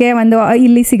ಮಾಡೋದಕ್ಕೆ ಒಂದು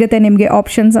ಇಲ್ಲಿ ಸಿಗುತ್ತೆ ನಿಮಗೆ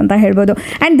ಆಪ್ಷನ್ಸ್ ಅಂತ ಹೇಳ್ಬೋದು.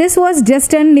 ಆ್ಯಂಡ್ ದಿಸ್ ವಾಸ್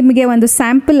ಜಸ್ಟ್ ಒಂದು ಒಂದು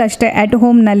ಸ್ಯಾಂಪಲ್ ಅಷ್ಟೇ ಅಟ್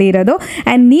ಹೋಮ್ನಲ್ಲಿ ಇರೋದು.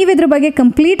 ಆ್ಯಂಡ್ ನೀವು ಇದ್ರ ಬಗ್ಗೆ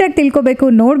ಕಂಪ್ಲೀಟಾಗಿ ತಿಳ್ಕೊಬೇಕು,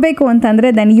 ನೋಡಬೇಕು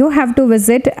ಅಂತಂದರೆ then you have to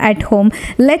visit at home.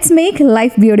 Let's make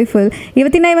life beautiful.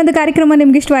 ಇವತ್ತಿನ ಈ ಒಂದು ಕಾರ್ಯಕ್ರಮ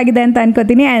ನಿಮ್ಗೆ ಇಷ್ಟವಾಗಿದೆ ಅಂತ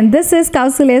ಅನ್ಕೋತೀನಿ. And this is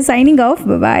Kausalya signing off.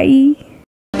 Bye.